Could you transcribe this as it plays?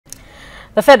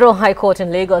The Federal High Court in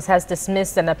Lagos has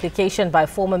dismissed an application by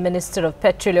former Minister of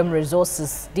Petroleum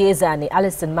Resources, Diezani,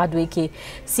 Alison Madueke,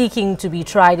 seeking to be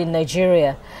tried in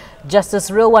Nigeria.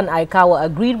 Justice Rowan Aikawa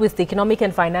agreed with the Economic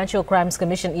and Financial Crimes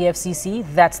Commission, EFCC,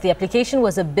 that the application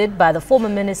was a bid by the former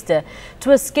minister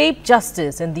to escape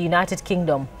justice in the United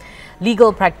Kingdom.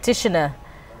 Legal practitioner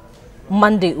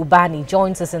Monday Ubani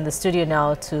joins us in the studio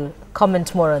now to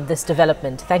comment more on this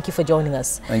development. Thank you for joining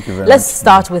us. Thank you very much. Let's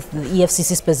start with the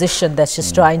EFCC's position that she's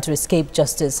trying to escape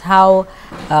justice. How,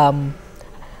 to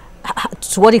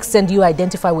what extent do you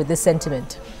identify with this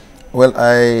sentiment? Well,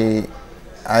 I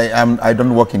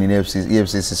don't work in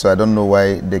EFCC, so I don't know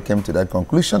why they came to that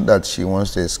conclusion that she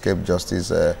wants to escape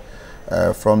justice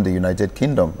from the United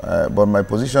Kingdom. But my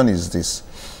position is this: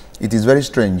 it is very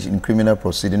strange in criminal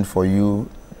proceeding for you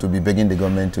to be begging the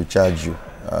government to charge you.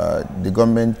 The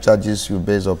government charges you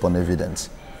based upon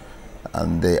evidence,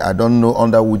 and I don't know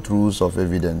under which rules of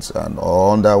evidence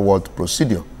or under what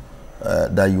procedure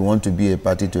that you want to be a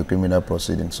party to a criminal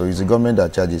proceeding. So it's the government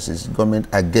that charges. It's the government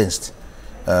against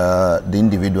the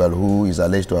individual who is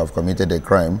alleged to have committed a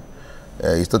crime.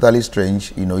 It's totally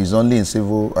strange. You know, it's only in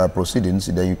civil proceedings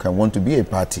that you can want to be a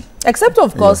party. Except,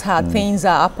 of course, her things,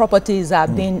 her properties are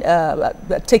being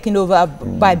taken over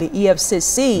by the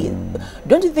EFCC.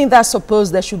 Don't you think that's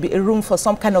supposed there should be a room for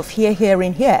some kind of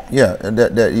hearing here? Yeah,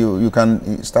 you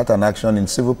can start an action in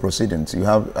civil proceedings. You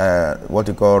have what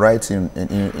you call rights in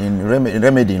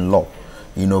remedy in law.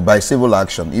 You know, by civil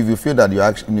action. If you feel that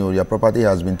your property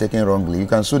has been taken wrongly, you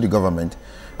can sue the government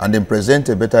and then present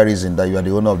a better reason that you are the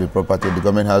owner of the property. The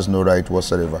government has no right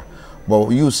whatsoever. But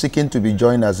you seeking to be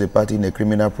joined as a party in a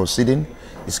criminal proceeding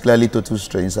is clearly total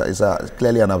strange. It's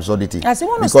clearly an absurdity. Because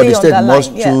the state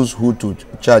must choose who to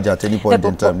charge at any point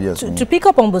in time. Yes. To pick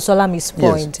up on Busolami's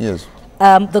point, yes.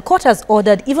 The court has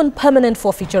ordered even permanent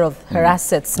forfeiture of her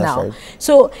assets now. Right.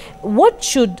 So what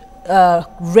should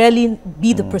really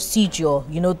be the procedure?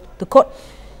 You know, the court,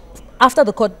 after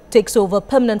the court takes over,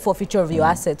 permanent forfeiture of your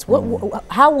assets,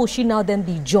 how will she now then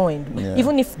be joined,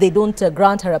 even if they don't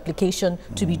grant her application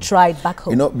to be tried back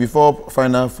home? You know, before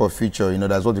final forfeiture, you know,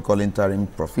 that's what we call interim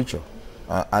forfeiture.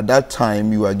 At that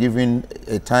time, you are given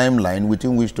a timeline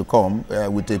within which to come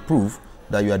with a proof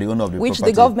that you are the owner of the property. Which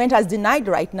the government has denied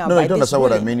right now. No, you don't understand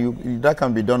what I mean. That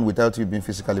can be done without you being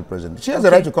physically present. She has the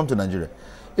right to come to Nigeria.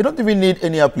 You don't even need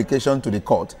any application to the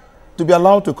court to be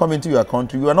allowed to come into your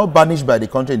country. You are not banished by the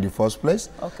country in the first place.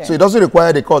 So it doesn't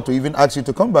require the court to even ask you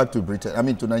to come back to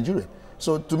to Nigeria.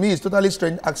 So to me, it's totally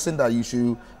strange asking that you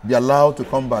should be allowed to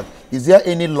come back. Is there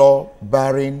any law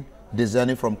barring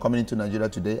Diezani from coming into Nigeria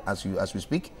today as we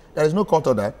speak? There is no court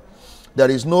order. There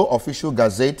is no official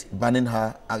gazette banning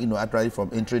her, actually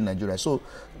from entering Nigeria. So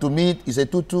to me, it's a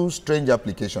total strange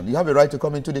application. You have a right to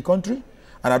come into the country.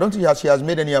 And I don't think she has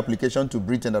made any application to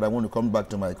Britain that I want to come back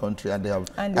to my country, and they have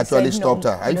actually stopped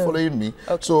her. Are you following me?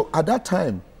 Okay. So at that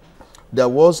time, there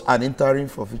was an interim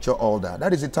forfeiture order.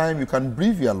 That is the time you can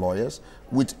brief your lawyers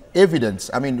with evidence.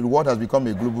 I mean, the world has become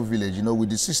a global village, you know, with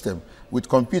the system. With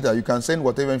computer, you can send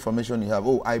whatever information you have.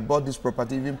 Oh, I bought this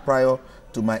property even prior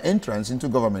to my entrance into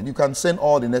government. You can send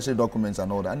all the necessary documents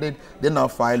and all that. And they now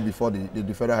file before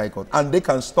the Federal High Court. And they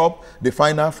can stop the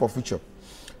final forfeiture.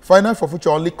 Final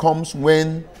forfeiture only comes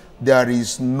when there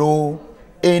is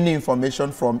any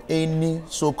information from any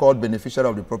so-called beneficiary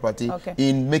of the property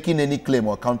in making any claim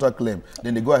or counterclaim.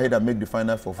 Then they go ahead and make the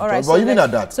final forfeiture. Right, but even at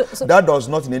that, that does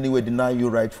not in any way deny you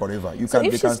right forever. You can,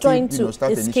 if she's trying to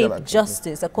start escape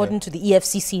justice, according to the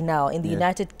EFCC now in the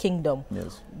United Kingdom,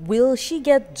 will she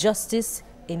get justice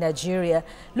in Nigeria?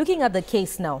 Looking at the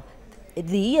case now,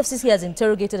 the EFCC has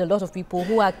interrogated a lot of people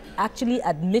who are actually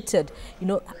admitted, you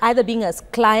know, either being as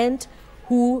client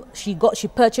who she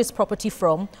purchased property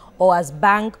from, or as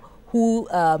bank who,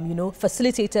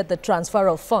 facilitated the transfer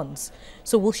of funds.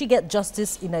 So will she get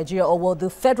justice in Nigeria, or will the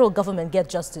federal government get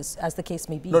justice, as the case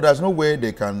may be? No, there's no way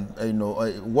they can,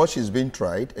 what she's been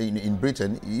tried in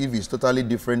Britain, if it's totally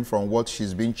different from what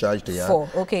she's been charged here.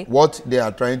 What they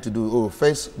are trying to do,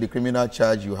 first the criminal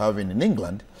charge you have in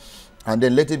England, and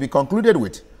then let it be concluded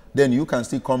with. Then you can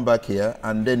still come back here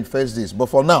and then face this. But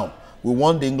for now, we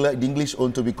want the English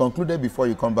own to be concluded before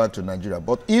you come back to Nigeria.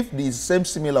 But if the same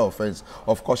similar offense,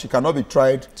 of course, she cannot be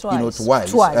tried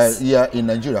twice. Here in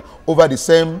Nigeria over the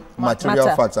same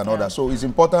material facts and all that. So it's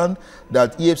important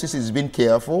that EFCC is being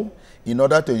careful in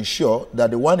order to ensure that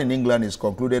the one in England is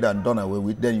concluded and done away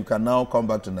with. Then you can now come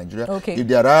back to Nigeria. If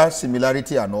there are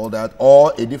similarity and all that,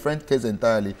 or a different case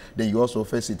entirely, then you also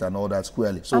face it and all that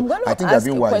squarely. So I'm going to ask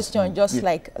a question just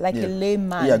like a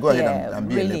layman. Yeah, go ahead and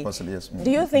be a layperson. Yes. Do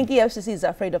you think EFCC is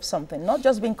afraid of something, not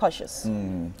just being cautious?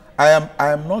 I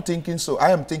am not thinking so.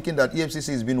 I am thinking that EFCC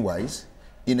is being wise.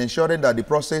 in ensuring that the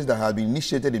process that has been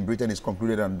initiated in Britain is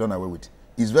concluded and done away with.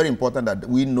 It's very important that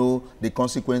we know the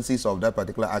consequences of that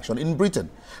particular action in Britain.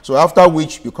 So after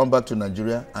which you come back to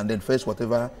Nigeria and then face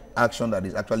whatever action that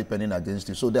is actually pending against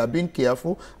you. So they are being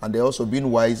careful and they're also being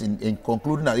wise in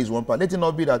concluding at least one part. Let it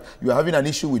not be that you are having an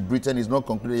issue with Britain, is not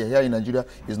concluded. Here in Nigeria,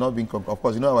 it's not being concluded. Of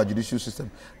course, you know our judicial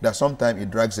system, that sometimes it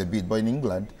drags a bit, but in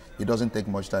England, it doesn't take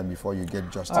much time before you get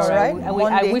justice. All right.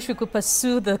 I wish we could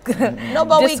pursue the no,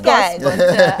 but we can.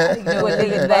 We'll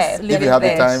leave it there. If you have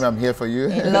the time, I'm here for you.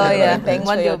 Lawyer, thanks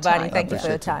for Monday your Ubani, time. thank you for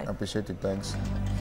your time. I appreciate it. Thanks.